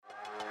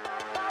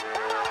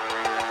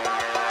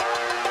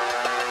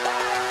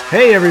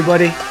Hey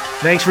everybody,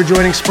 thanks for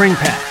joining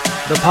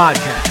SpringPath, the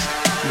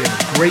podcast. We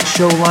have a great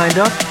show lined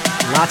up,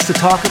 lots to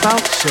talk about,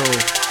 so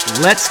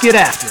let's get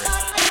after it.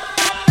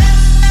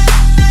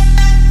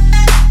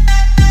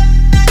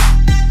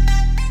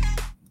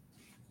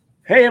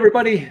 Hey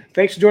everybody,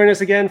 thanks for joining us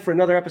again for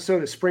another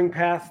episode of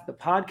SpringPath, the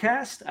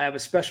podcast. I have a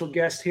special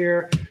guest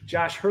here,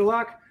 Josh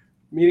Hurlock,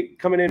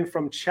 coming in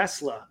from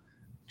CHESLA.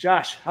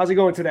 Josh, how's it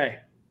going today?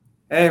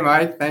 Hey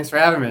Mike, thanks for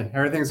having me.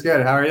 Everything's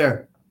good. How are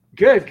you?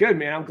 Good,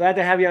 man. I'm glad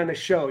to have you on the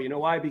show. You know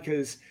why?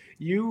 Because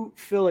you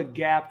fill a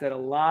gap that a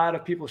lot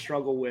of people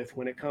struggle with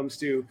when it comes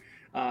to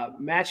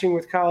matching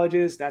with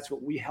colleges. That's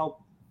what we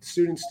help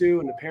students do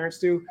and the parents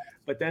do.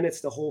 But then it's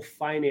the whole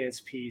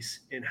finance piece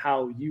and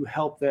how you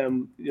help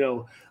them,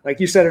 like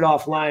you said it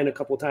offline a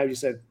couple of times. You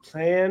said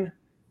plan,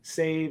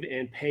 save,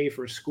 and pay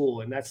for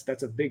school. And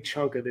that's a big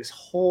chunk of this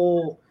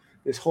whole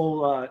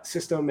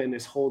system and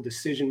this whole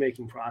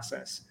decision-making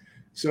process.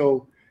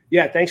 So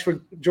yeah, thanks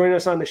for joining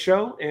us on the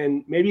show.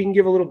 And maybe you can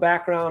give a little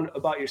background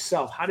about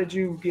yourself. How did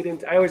you get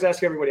into, I always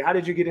ask everybody, how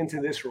did you get into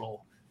this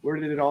role? Where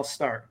did it all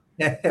start?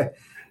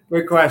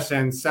 Good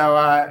question. So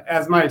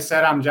as Mike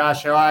said, I'm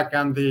Josh Hurlock.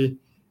 I'm the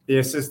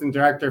assistant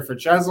director for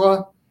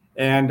CHESLA.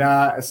 And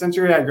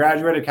essentially I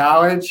graduated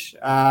college.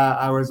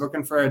 I was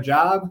looking for a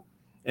job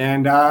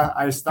and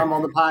I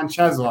stumbled upon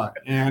CHESLA.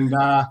 And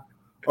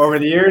over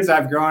the years,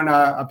 I've grown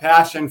a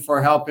passion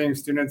for helping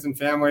students and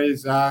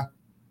families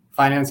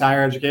finance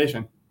higher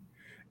education.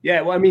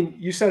 Yeah, well, I mean,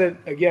 you said it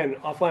again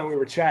offline when we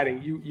were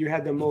chatting. You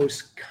had the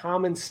most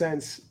common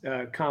sense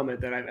comment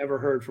that I've ever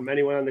heard from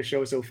anyone on the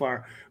show so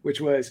far, which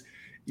was,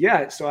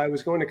 yeah, so I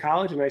was going to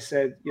college and I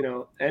said,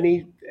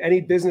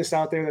 any business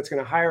out there that's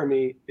going to hire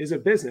me is a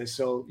business.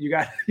 So you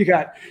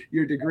got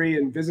your degree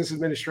in business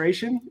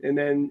administration and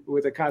then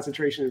with a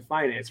concentration in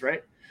finance,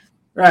 right?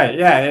 Right.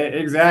 Yeah,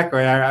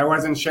 exactly. I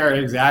wasn't sure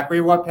exactly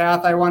what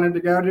path I wanted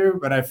to go to,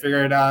 but I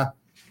figured a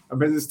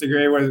business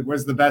degree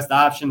was the best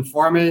option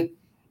for me.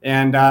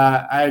 And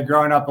I had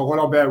grown up a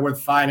little bit with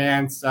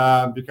finance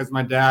because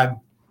my dad,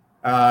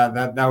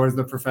 that was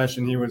the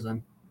profession he was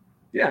in.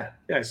 Yeah.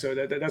 So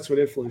that's what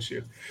influenced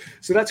you.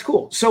 So that's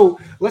cool. So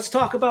let's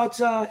talk about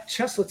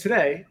CHESLA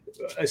today.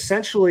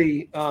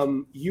 Essentially,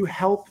 you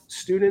help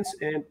students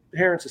and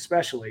parents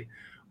especially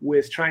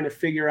with trying to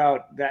figure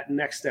out that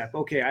next step.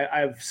 Okay,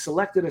 I've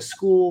selected a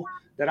school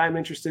that I'm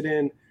interested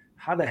in.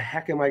 How the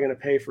heck am I going to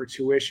pay for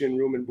tuition,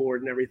 room and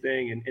board and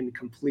everything and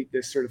complete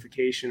this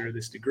certification or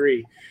this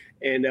degree?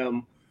 And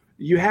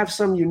you have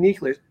some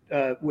uniqueness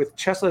with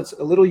CHESLA. It's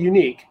a little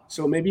unique.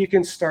 So maybe you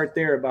can start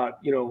there about,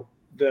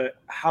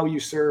 how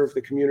you serve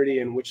the community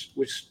and which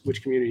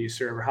community you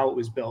serve or how it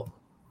was built.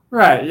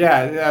 Right.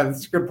 Yeah,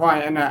 that's a good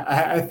point. And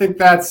I think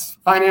that's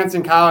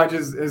financing college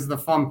is the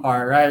fun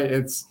part, right?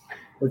 It's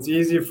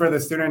easy for the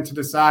student to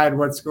decide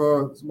what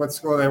school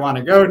they want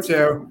to go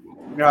to.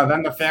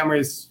 Then the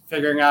family's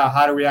figuring out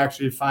how do we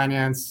actually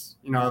finance,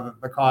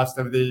 the cost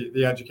of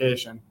the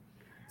education.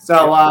 So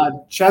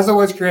CHESLA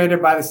was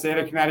created by the state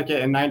of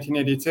Connecticut in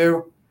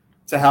 1982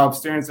 to help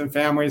students and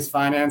families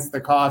finance the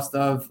cost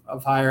of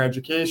higher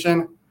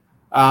education.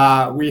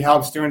 We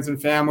help students and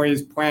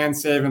families plan,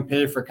 save, and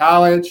pay for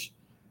college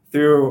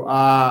through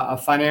a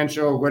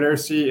financial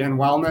literacy and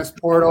wellness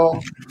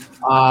portal.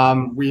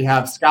 We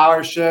have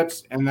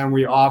scholarships, and then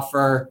we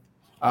offer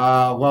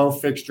low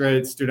fixed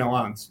rate student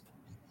loans.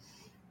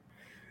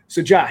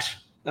 So Josh,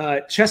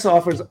 CHESLA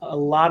offers a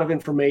lot of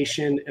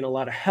information and a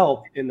lot of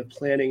help in the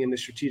planning and the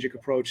strategic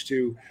approach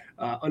to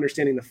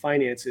understanding the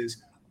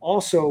finances,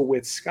 also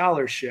with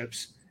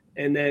scholarships.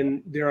 And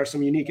then there are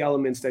some unique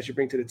elements that you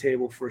bring to the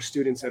table for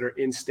students that are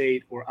in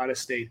state or out of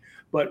state.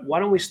 But why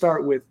don't we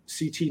start with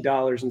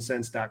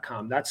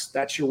ctdollarsandcents.com?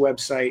 That's your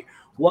website.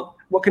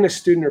 What can a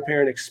student or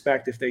parent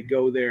expect if they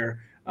go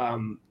there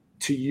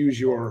to use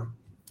your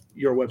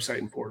website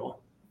and portal?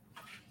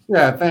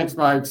 Yeah, thanks,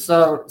 Mike.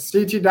 So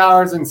CT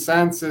Dollars and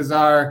Cents is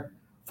our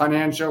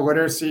financial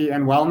literacy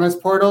and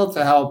wellness portal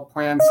to help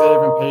plan,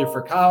 save, and pay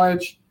for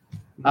college.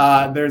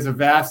 There's a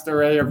vast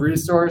array of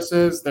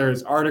resources.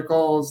 There's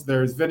articles,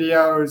 there's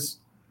videos,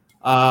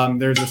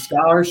 there's a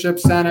scholarship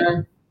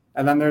center,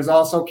 and then there's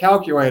also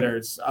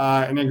calculators.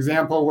 An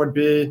example would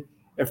be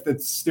if the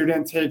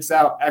student takes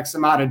out X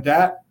amount of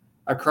debt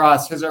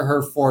across his or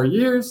her 4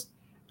 years,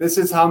 this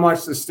is how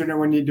much the student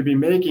would need to be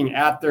making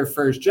at their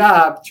first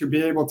job to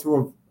be able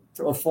to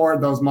afford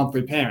those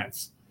monthly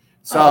payments.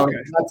 So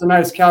That's a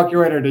nice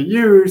calculator to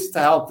use to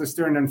help the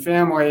student and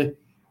family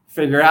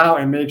figure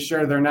out and make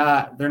sure they're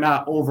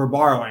not over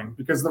borrowing,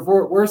 because the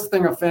worst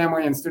thing a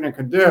family and student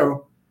could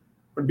do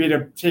would be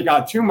to take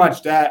out too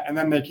much debt and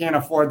then they can't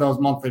afford those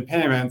monthly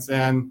payments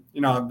and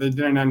they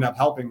didn't end up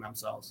helping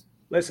themselves.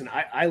 Listen,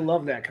 I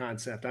love that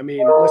concept. I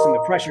mean, listen,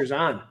 the pressure's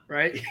on,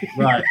 right?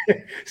 Right.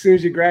 As soon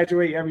as you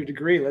graduate, you have your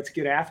degree, let's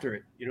get after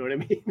it. You know what I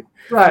mean?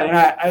 Right. And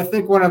I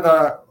think one of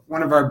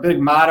our big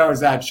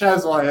mottos at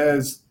CHESLA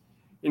is,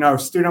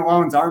 student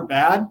loans aren't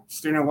bad.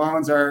 Student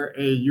loans are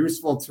a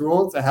useful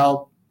tool to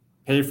help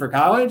pay for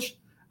college.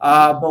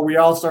 But we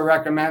also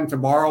recommend to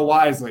borrow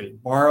wisely,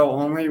 borrow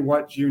only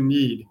what you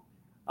need.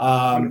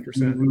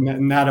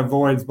 And that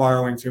avoids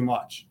borrowing too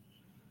much.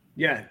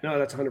 Yeah, no,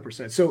 that's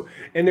 100%. So,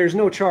 and there's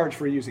no charge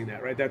for using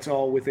that, right? That's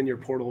all within your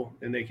portal,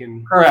 and they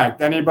can.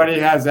 Correct. Anybody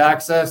has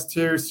access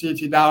to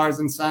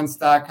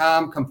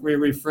ctdollarsandcents.com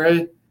completely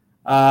free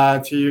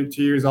to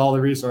use all the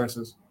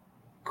resources.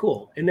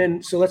 Cool. And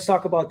then, so let's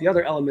talk about the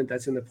other element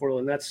that's in the portal,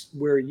 and that's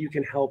where you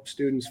can help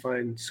students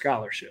find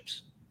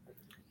scholarships.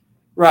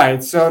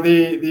 Right. So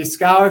the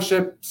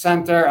scholarship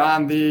center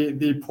on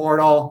the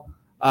portal,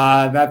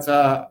 that's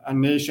a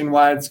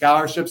nationwide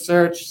scholarship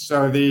search.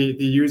 So the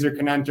user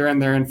can enter in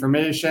their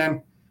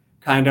information,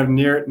 kind of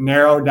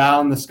narrow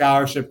down the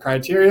scholarship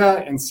criteria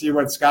and see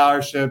what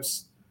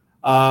scholarships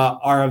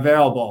are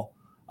available.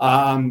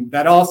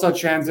 That also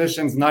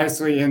transitions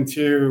nicely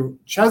into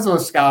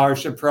CHESLA's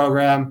scholarship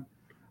program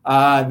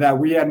that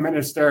we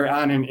administer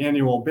on an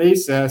annual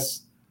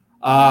basis.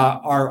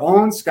 Our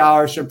own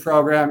scholarship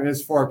program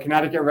is for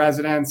Connecticut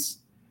residents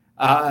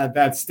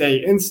that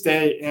stay in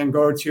state and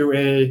go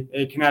to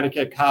a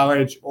Connecticut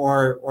college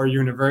or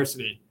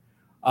university.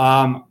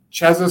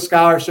 CHESLA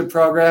scholarship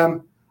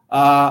program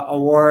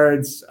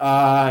awards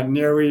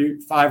nearly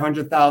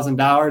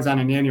 $500,000 on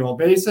an annual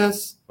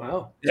basis.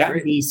 Wow. Yeah,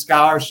 the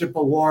scholarship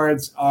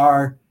awards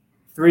are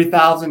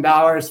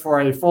 $3,000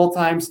 for a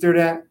full-time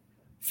student,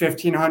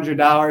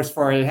 $1,500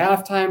 for a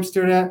half-time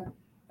student,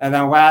 and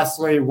then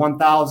lastly,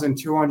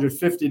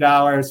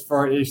 $1,250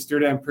 for a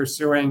student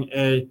pursuing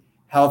a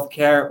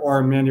healthcare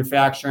or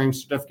manufacturing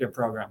certificate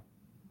program.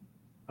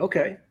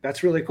 Okay,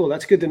 that's really cool.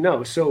 That's good to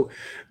know. So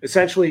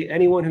essentially,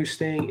 anyone who's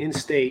staying in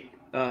state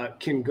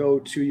can go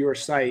to your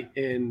site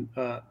and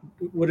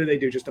what do they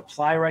do? Just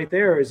apply right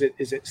there, or is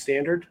it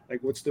standard? Like,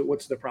 what's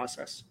the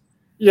process?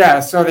 Yeah,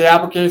 so the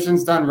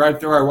application's done right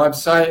through our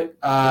website,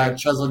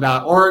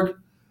 CHESLA.org.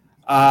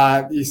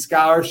 The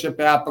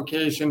scholarship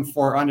application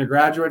for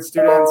undergraduate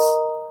students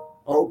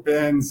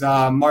opens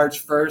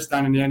March 1st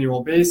on an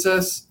annual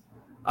basis,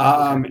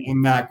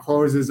 and that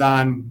closes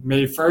on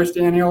May 1st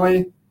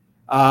annually.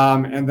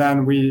 And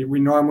then we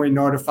normally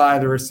notify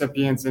the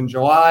recipients in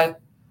July.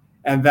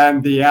 And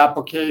then the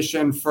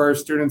application for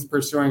students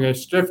pursuing a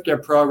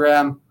certificate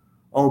program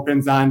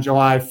opens on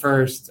July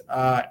 1st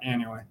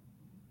annually.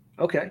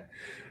 Okay,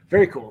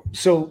 very cool.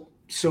 So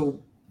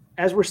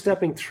as we're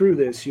stepping through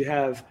this, you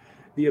have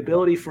the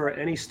ability for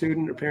any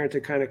student or parent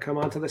to kind of come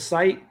onto the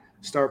site,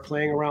 start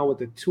playing around with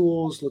the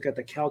tools, look at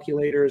the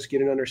calculators,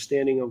 get an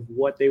understanding of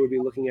what they would be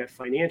looking at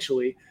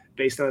financially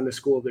based on the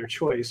school of their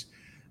choice.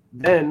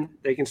 Then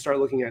they can start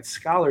looking at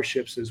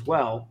scholarships as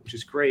well, which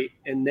is great.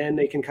 And then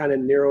they can kind of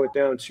narrow it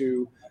down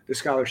to the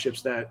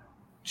scholarships that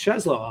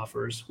CHESLA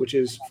offers, which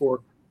is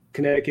for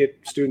Connecticut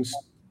students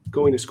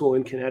going to school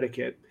in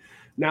Connecticut.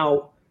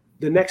 Now,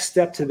 the next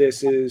step to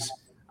this is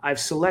I've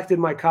selected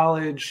my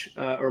college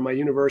or my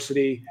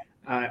university.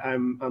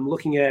 I'm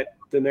looking at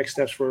the next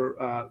steps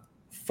for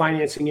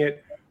financing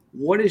it.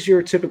 What is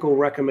your typical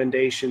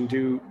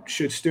recommendation?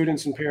 Should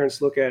students and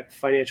parents look at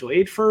financial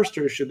aid first,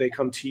 or should they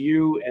come to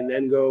you and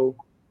then go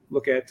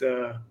look at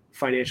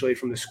financial aid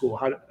from the school?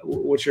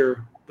 What's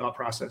your thought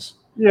process?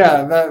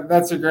 Yeah,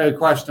 that's a great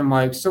question,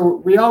 Mike. So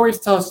we always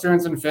tell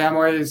students and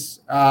families,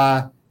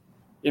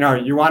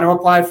 you want to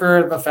apply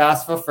for the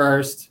FAFSA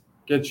first,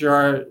 get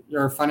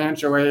your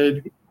financial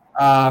aid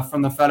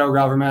from the federal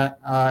government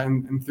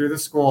and through the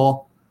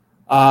school.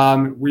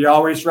 We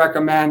always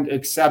recommend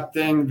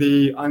accepting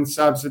the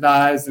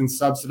unsubsidized and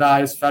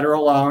subsidized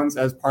federal loans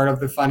as part of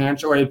the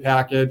financial aid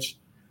package.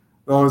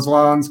 Those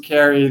loans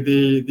carry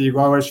the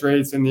lowest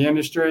rates in the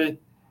industry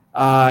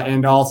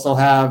and also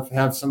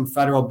have some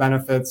federal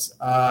benefits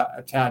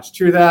attached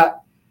to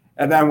that.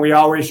 And then we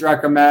always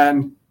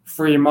recommend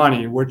free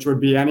money, which would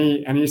be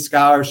any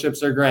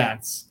scholarships or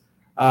grants.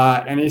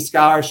 Any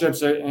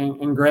scholarships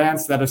and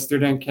grants that a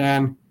student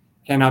can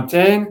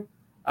obtain.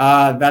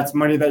 That's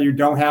money that you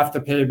don't have to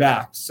pay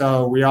back.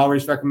 So we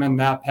always recommend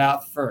that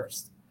path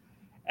first.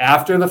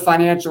 After the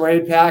financial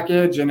aid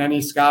package and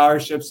any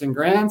scholarships and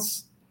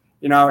grants,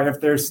 if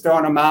there's still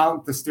an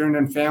amount the student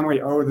and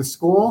family owe the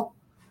school,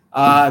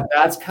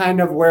 that's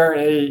kind of where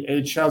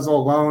a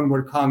CHESLA loan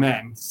would come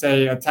in.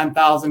 Say a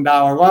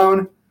 $10,000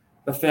 loan,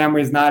 the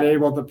family is not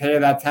able to pay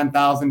that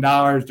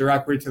 $10,000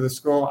 directly to the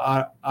school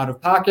out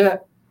of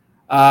pocket.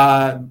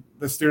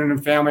 The student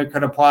and family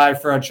could apply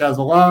for a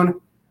CHESLA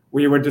loan.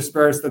 We would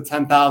disperse the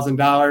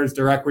 $10,000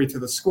 directly to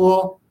the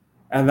school,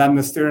 and then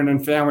the student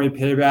and family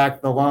pay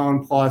back the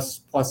loan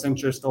plus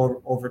interest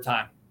over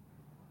time.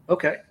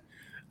 Okay.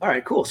 All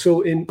right, cool.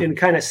 So in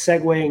kind of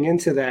segueing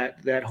into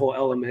that whole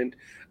element,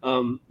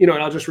 and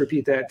I'll just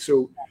repeat that.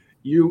 So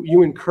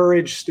you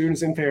encourage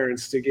students and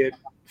parents to get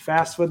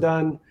FAFSA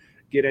done,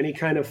 get any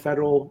kind of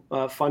federal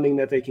funding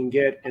that they can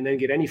get, and then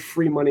get any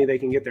free money they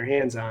can get their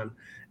hands on,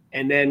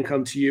 and then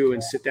come to you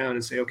and sit down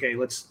and say, okay,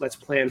 let's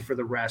plan for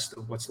the rest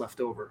of what's left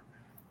over.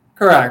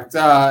 Correct.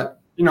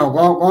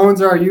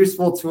 Loans are a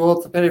useful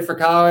tool to pay for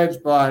college,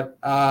 but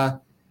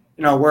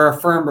we're a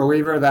firm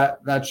believer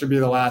that should be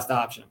the last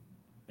option.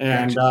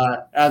 And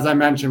as I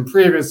mentioned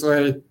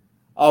previously,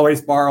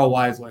 always borrow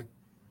wisely.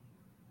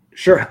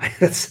 Sure.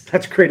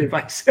 That's great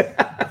advice.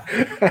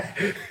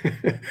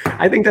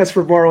 I think that's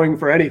for borrowing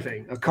for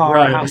anything, a car,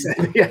 a house.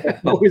 Yeah,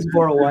 always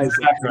borrow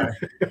wisely.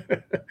 Exactly.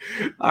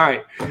 All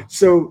right.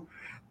 So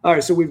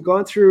we've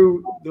gone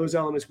through those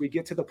elements. We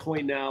get to the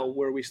point now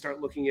where we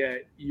start looking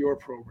at your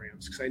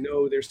programs, because I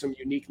know there's some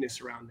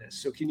uniqueness around this.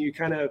 So can you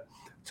kind of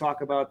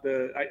talk about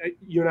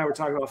you and I were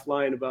talking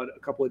offline about a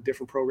couple of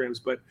different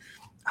programs, but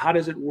how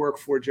does it work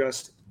for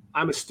just,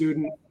 I'm a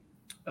student,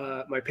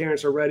 my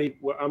parents are ready,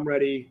 I'm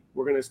ready,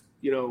 we're going to,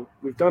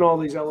 we've done all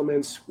these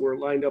elements, we're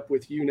lined up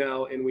with you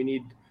now, and we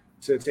need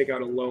to take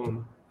out a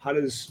loan. How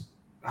does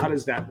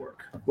that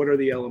work? What are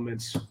the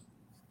elements?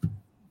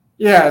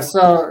 Yeah,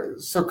 so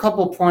a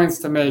couple points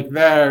to make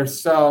there.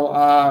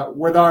 So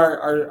with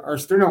our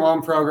student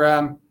loan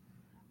program,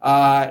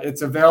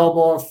 it's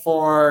available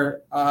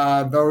for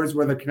those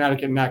with a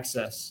Connecticut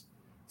nexus.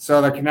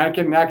 So the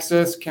Connecticut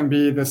nexus can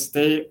be the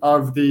state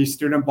of the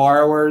student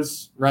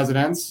borrower's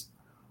residence,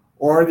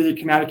 or the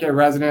Connecticut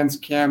residence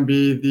can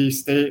be the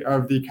state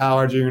of the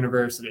college or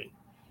university.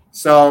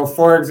 So,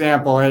 for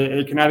example,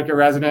 a Connecticut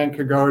resident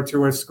could go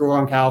to a school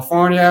in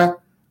California,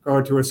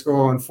 go to a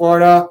school in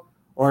Florida,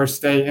 or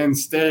stay in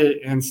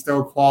state and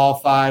still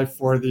qualify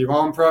for the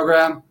loan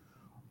program.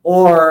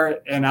 Or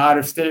an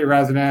out-of-state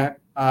resident,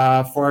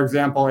 for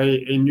example,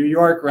 a New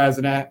York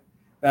resident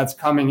that's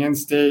coming in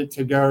state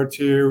to go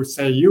to,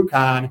 say,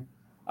 UConn,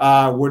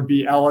 would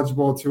be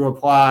eligible to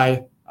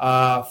apply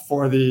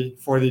for the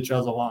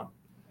CHESLA loan.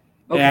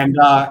 Okay. And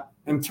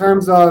in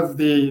terms of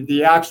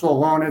the actual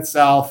loan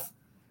itself,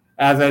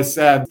 as I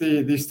said,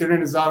 the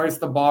student is always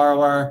the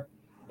borrower.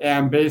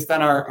 And based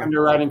on our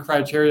underwriting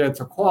criteria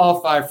to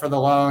qualify for the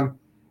loan,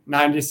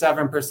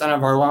 97%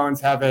 of our loans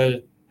have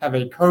a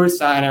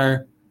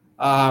co-signer,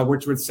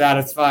 which would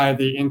satisfy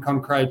the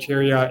income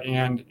criteria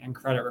and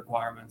credit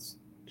requirements.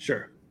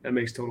 Sure, that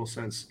makes total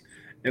sense.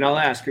 And I'll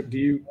ask, do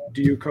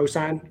you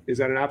co-sign? Is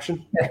that an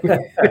option? Because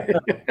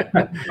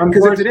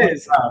if it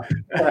is,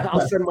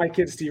 I'll send my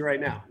kids to you right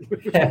now.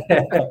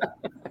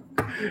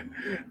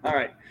 All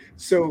right.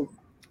 So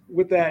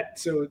with that,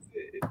 so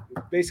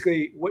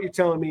basically what you're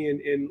telling me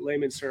in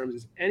layman's terms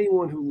is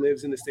anyone who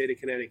lives in the state of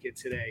Connecticut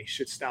today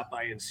should stop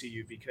by and see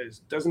you, because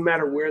it doesn't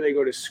matter where they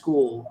go to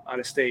school out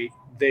of state,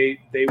 they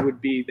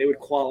would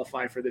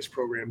qualify for this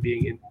program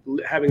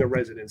having a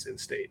residence in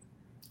state.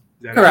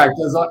 Correct.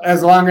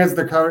 As long as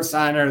the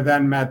co-signer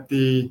then met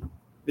the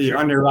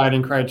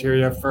underwriting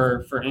criteria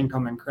for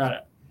income and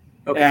credit.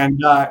 Okay.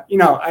 And,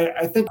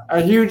 I think a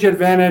huge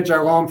advantage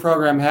our loan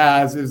program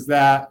has is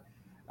that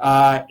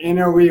in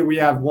OE, we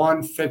have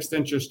one fixed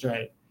interest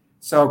rate.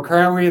 So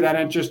currently that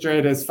interest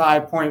rate is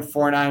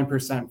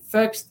 5.49%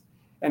 fixed,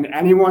 and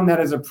anyone that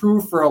is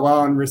approved for a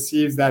loan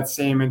receives that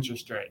same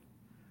interest rate.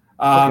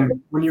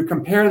 When you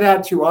compare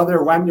that to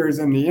other lenders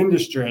in the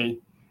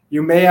industry,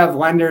 you may have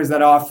lenders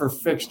that offer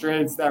fixed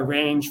rates that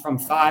range from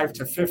 5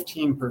 to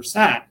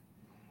 15%.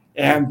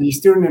 And the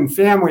student and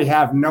family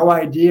have no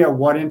idea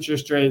what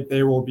interest rate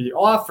they will be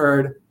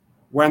offered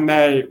when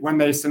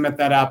they submit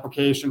that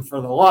application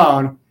for the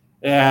loan.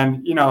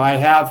 And, I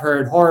have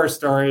heard horror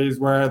stories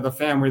where the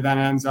family then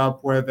ends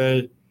up with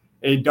a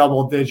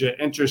double-digit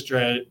interest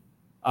rate,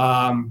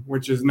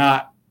 which is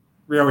not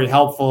really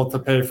helpful to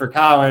pay for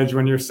college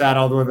when you're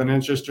saddled with an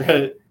interest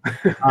rate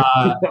that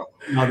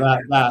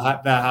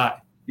high.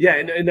 Yeah,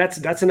 and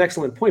that's an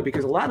excellent point,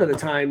 because a lot of the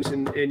times,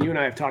 and you and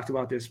I have talked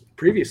about this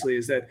previously,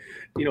 is that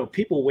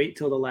people wait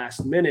till the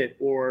last minute,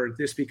 or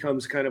this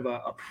becomes kind of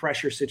a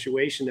pressure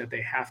situation that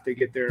they have to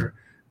get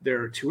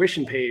their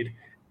tuition paid,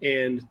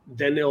 and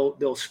then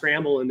they'll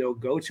scramble and they'll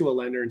go to a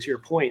lender. And to your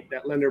point,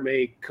 that lender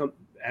may come,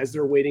 as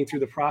they're waiting through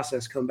the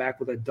process, come back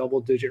with a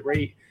double-digit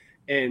rate,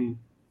 and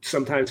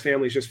sometimes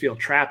families just feel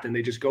trapped and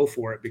they just go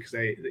for it because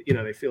they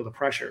feel the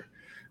pressure.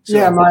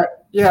 So,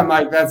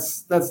 Mike,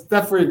 that's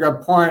definitely a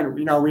good point.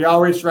 We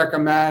always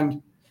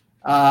recommend,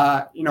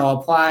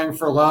 applying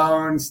for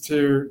loans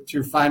to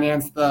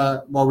finance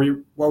what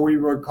we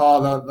would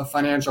call the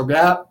financial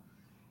gap.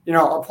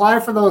 Apply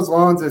for those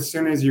loans as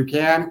soon as you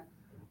can.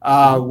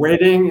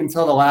 Waiting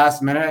until the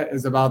last minute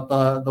is about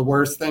the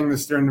worst thing the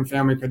student and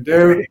family could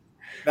do.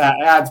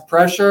 That adds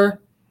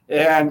pressure.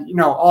 And,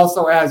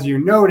 also, as you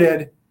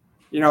noted,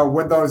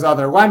 with those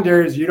other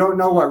lenders, you don't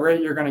know what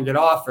rate you're going to get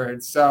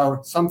offered.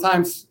 So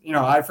sometimes,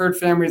 I've heard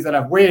families that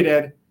have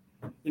waited,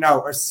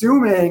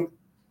 assuming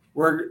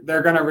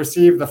they're going to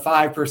receive the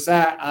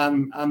 5%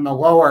 on the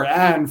lower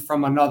end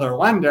from another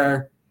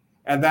lender.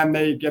 And then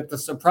they get the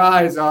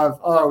surprise of,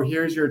 oh,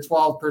 here's your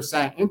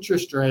 12%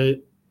 interest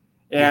rate.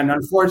 And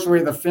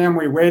unfortunately, the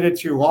family waited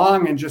too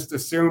long and just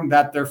assumed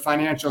that their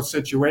financial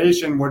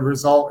situation would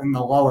result in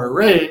the lower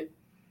rate.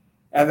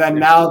 And then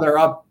now they're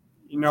up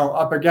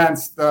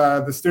against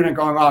the student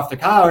going off to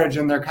college,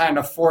 and they're kind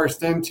of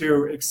forced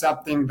into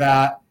accepting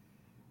that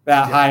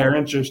higher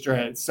interest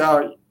rate.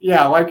 So,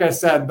 like I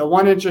said, the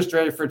one interest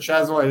rate for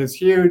CHESLA is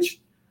huge.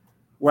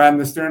 When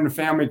the student and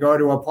family go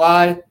to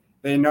apply,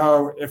 they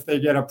know if they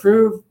get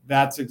approved,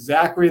 that's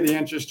exactly the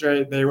interest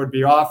rate they would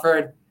be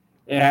offered.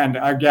 And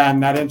again,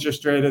 that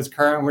interest rate is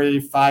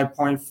currently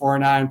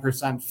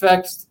 5.49%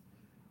 fixed.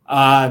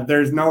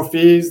 There's no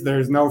fees.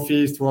 There's no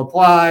fees to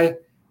apply.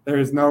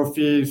 There's no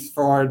fees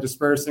for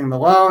dispersing the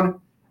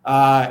loan.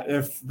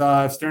 If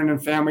the student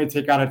and family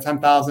take out a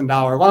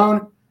 $10,000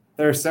 loan,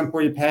 they're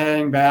simply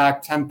paying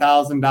back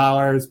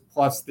 $10,000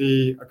 plus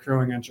the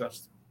accruing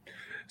interest.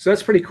 So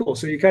that's pretty cool.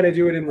 So you kind of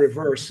do it in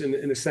reverse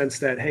in the sense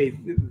that, hey,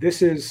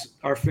 this is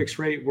our fixed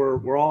rate.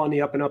 We're all on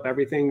the up and up.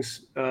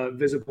 Everything's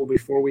visible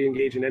before we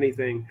engage in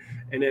anything.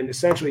 And then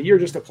essentially you're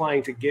just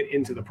applying to get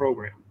into the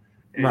program.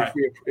 And right.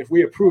 if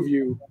we approve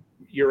you,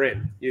 you're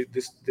in.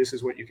 This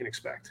is what you can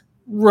expect.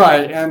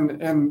 Right.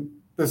 And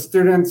the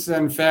students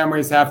and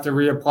families have to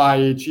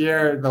reapply each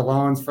year, the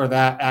loans for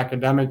that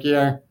academic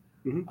year.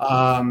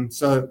 Mm-hmm.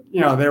 So,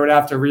 they would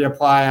have to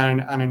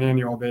reapply on an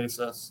annual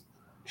basis.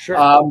 Sure.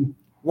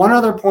 One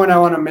other point I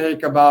want to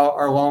make about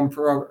our loan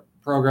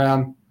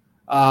program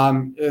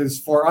is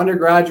for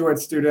undergraduate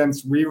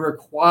students, we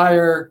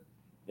require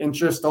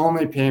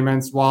interest-only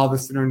payments while the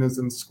student is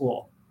in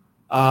school.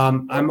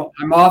 I'm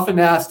often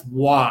asked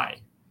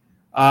why.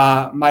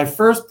 My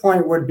first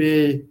point would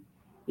be,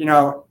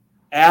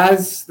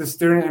 as the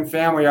student and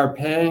family are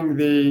paying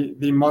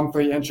the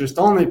monthly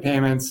interest-only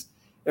payments,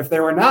 if they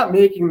were not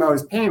making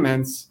those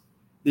payments,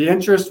 the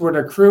interest would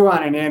accrue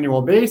on an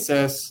annual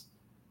basis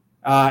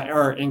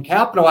or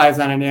capitalize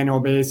on an annual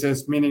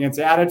basis, meaning it's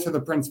added to the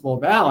principal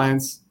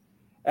balance,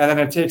 and then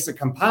it takes a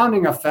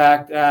compounding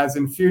effect as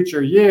in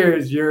future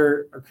years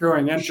you're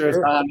accruing interest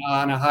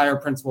on a higher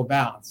principal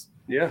balance.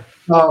 Yeah.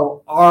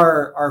 So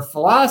our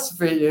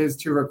philosophy is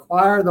to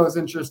require those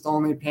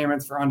interest-only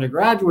payments for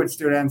undergraduate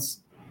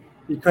students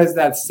because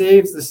that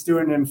saves the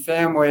student and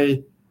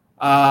family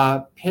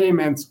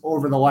payments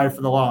over the life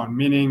of the loan,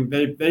 meaning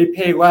they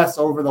pay less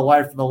over the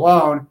life of the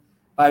loan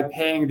by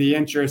paying the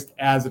interest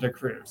as it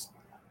accrues.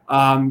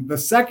 The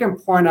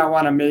second point I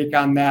want to make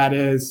on that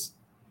is,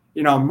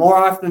 more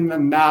often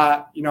than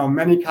not,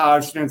 many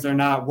college students are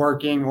not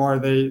working or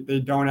they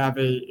don't have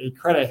a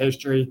credit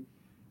history.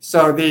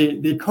 So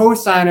the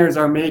co-signers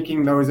are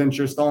making those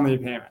interest-only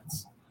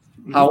payments.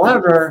 Mm-hmm.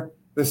 However,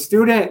 the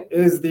student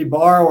is the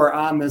borrower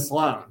on this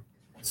loan.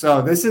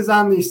 So this is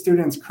on the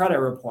student's credit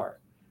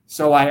report.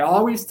 So I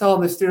always tell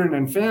the student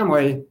and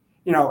family,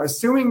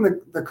 assuming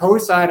the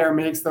co-signer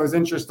makes those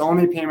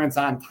interest-only payments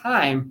on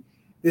time,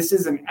 this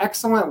is an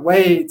excellent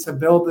way to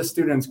build the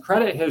student's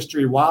credit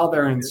history while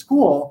they're in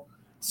school.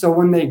 So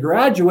when they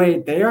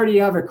graduate, they already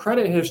have a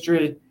credit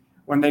history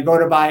when they go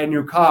to buy a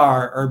new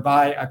car or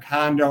buy a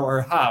condo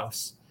or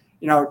house.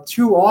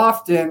 Too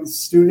often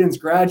students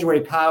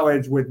graduate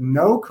college with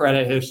no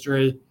credit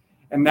history,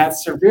 and that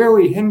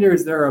severely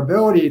hinders their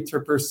ability to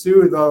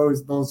pursue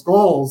those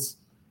goals,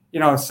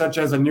 such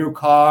as a new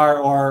car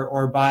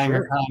or buying a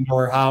condo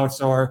or house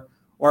or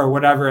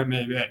whatever it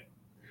may be.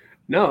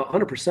 No,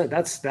 100%.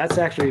 That's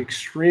actually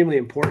extremely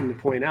important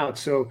to point out.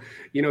 So,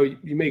 you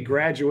may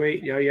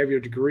graduate, you have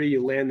your degree,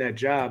 you land that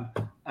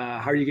job.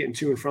 How are you getting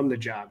to and from the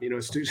job?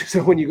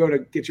 So when you go to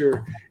get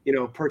your,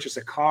 purchase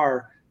a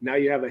car, now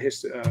you have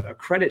a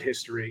credit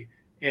history,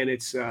 and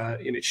it's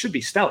and it should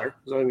be stellar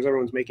as long as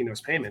everyone's making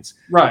those payments,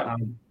 right?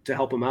 To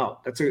help them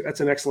out. That's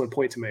an excellent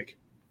point to make.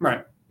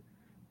 Right.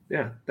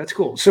 Yeah, that's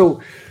cool.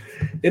 So,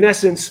 in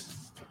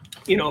essence,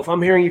 if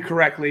I'm hearing you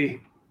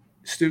correctly,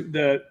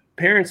 the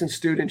parents and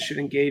students should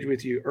engage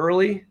with you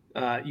early.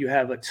 You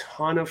have a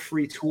ton of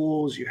free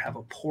tools. You have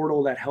a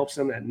portal that helps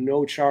them at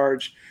no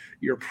charge.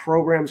 Your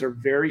programs are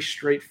very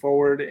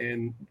straightforward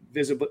and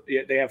visible.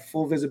 They have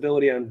full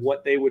visibility on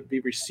what they would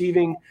be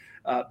receiving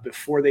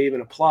before they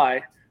even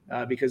apply,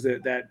 because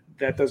that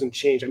doesn't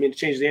change. I mean, it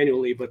changes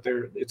annually, but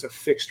it's a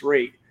fixed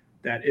rate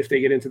that if they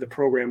get into the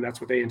program,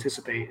 that's what they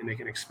anticipate and they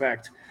can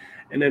expect.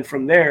 And then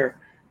from there,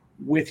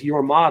 with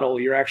your model,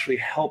 you're actually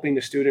helping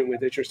the student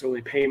with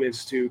interest-only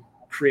payments to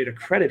create a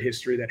credit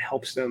history that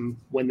helps them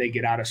when they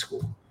get out of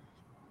school.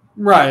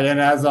 Right. And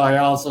as I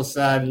also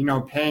said,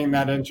 paying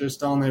that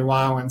interest only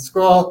while in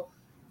school,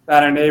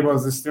 that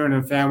enables the student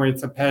and family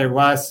to pay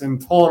less in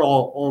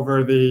total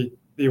over the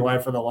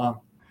life of the loan.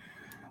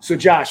 So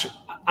Josh,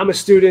 I'm a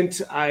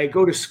student. I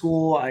go to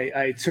school.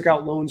 I took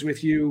out loans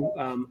with you.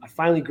 I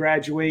finally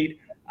graduate.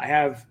 I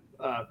have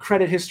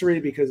credit history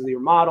because of your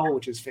model,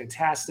 which is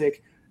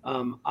fantastic.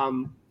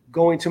 I'm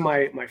going to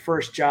my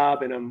first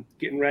job and I'm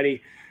getting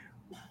ready.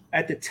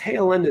 At the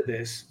tail end of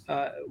this,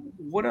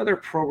 what other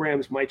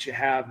programs might you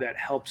have that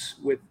helps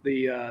with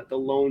the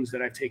loans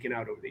that I've taken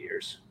out over the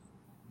years?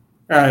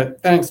 All right,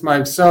 thanks,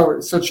 Mike. So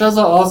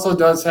CHESLA also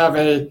does have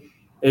a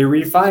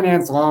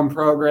refinance loan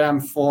program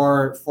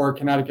for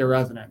Connecticut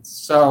residents.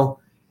 So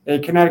a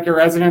Connecticut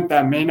resident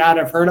that may not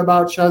have heard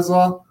about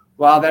CHESLA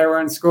while they were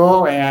in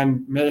school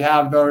and may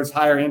have those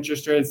higher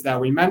interest rates that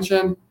we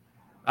mentioned,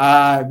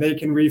 they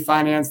can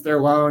refinance their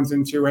loans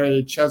into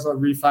a CHESLA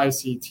Refi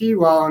CT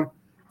loan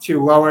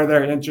to lower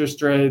their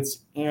interest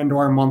rates and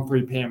or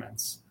monthly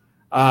payments.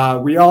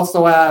 We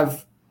also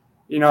have,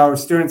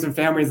 students and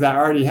families that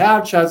already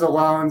have CHESLA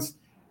loans,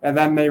 and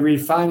then they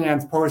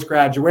refinance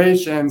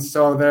post-graduation,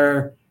 so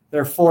they're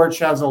their 4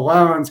 CHESLA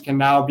loans can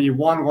now be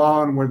one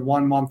loan with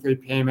one monthly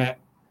payment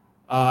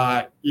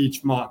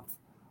each month.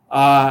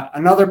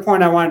 Another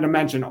point I wanted to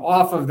mention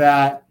off of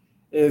that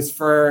is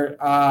for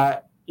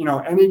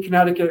any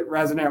Connecticut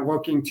resident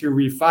looking to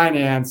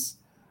refinance,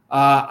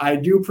 I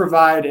do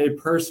provide a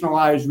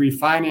personalized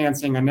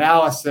refinancing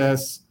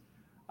analysis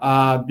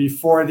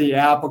before the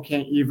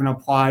applicant even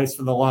applies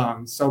for the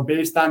loan. So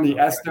based on the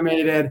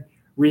estimated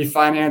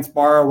refinance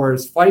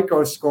borrower's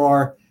FICO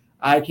score,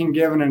 I can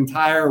give an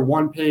entire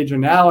 1-page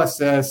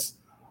analysis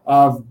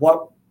of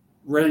what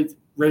rate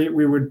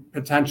we would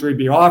potentially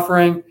be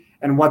offering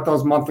and what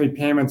those monthly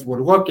payments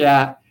would look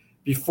at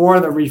before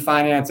the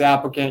refinance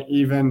applicant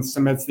even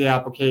submits the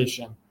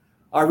application.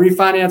 Our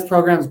refinance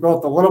program is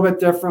built a little bit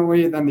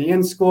differently than the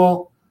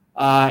in-school.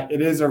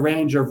 It is a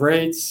range of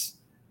rates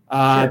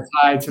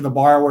tied to the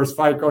borrower's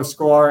FICO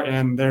score,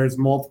 and there's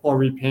multiple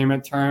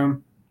repayment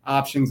term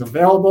options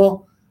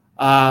available.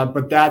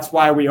 But that's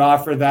why we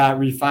offer that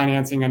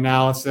refinancing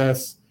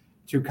analysis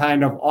to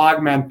kind of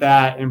augment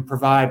that and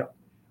provide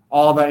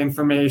all the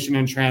information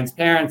and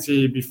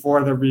transparency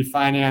before the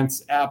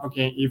refinance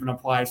applicant even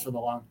applies for the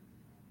loan.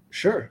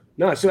 Sure.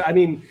 No, so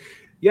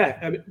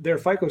their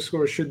FICO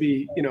score should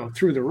be,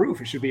 through the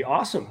roof. It should be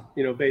awesome,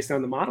 based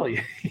on the model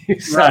you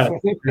right.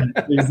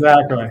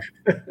 Exactly.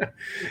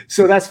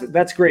 So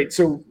that's great.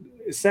 So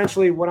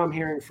essentially what I'm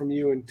hearing from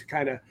you, and to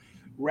kind of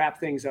wrap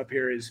things up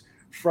here, is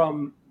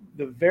from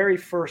the very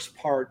first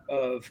part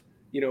of,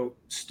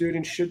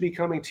 students should be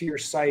coming to your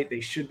site.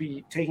 They should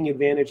be taking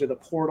advantage of the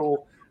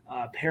portal,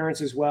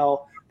 parents as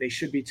well. They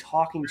should be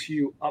talking to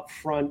you up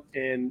front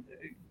and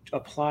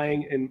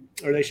applying,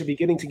 or they should be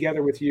getting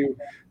together with you,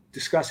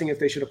 discussing if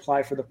they should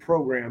apply for the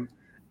program.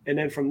 And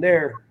then from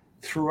there,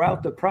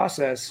 throughout the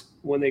process,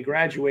 when they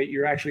graduate,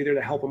 you're actually there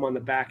to help them on the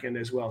back end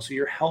as well. So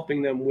you're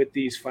helping them with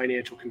these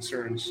financial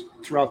concerns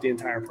throughout the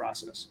entire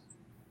process.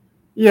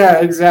 Yeah,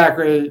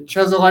 exactly.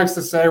 CHESLA likes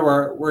to say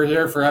we're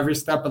here for every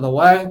step of the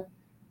way.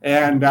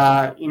 And,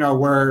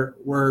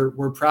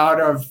 we're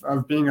proud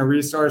of being a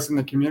resource in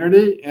the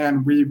community,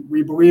 and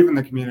we believe in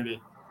the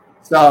community.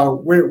 So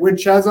with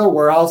CHESLA,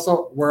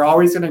 we're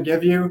always going to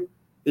give you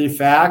the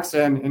facts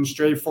and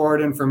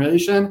straightforward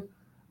information,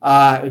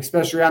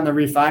 especially on the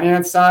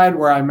refinance side,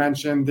 where I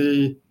mentioned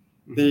the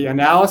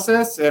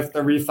analysis. If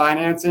the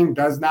refinancing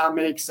does not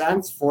make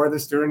sense for the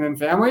student and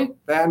family,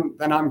 then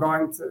I'm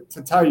going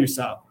to tell you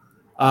so.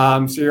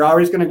 So you're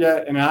always going to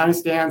get an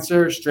honest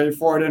answer,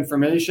 straightforward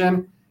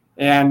information,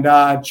 and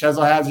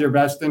CHESLA has your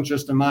best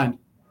interest in mind.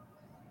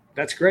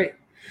 That's great.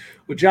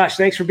 Well, Josh,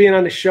 thanks for being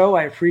on the show.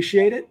 I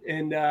appreciate it.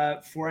 And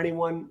for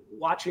anyone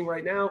watching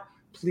right now,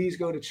 please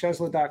go to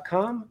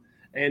CHESLA.com.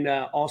 And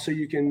also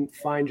you can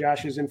find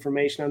Josh's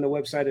information on the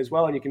website as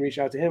well. And you can reach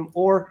out to him,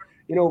 or,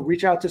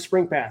 reach out to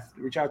SpringPath.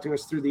 Reach out to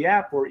us through the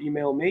app or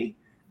email me,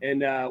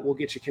 and we'll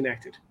get you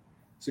connected.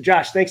 So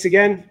Josh, thanks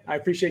again. I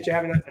appreciate you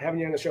having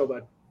you on the show,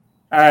 bud.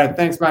 All right.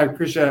 Thanks, Mike.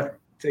 Appreciate it.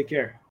 Take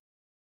care.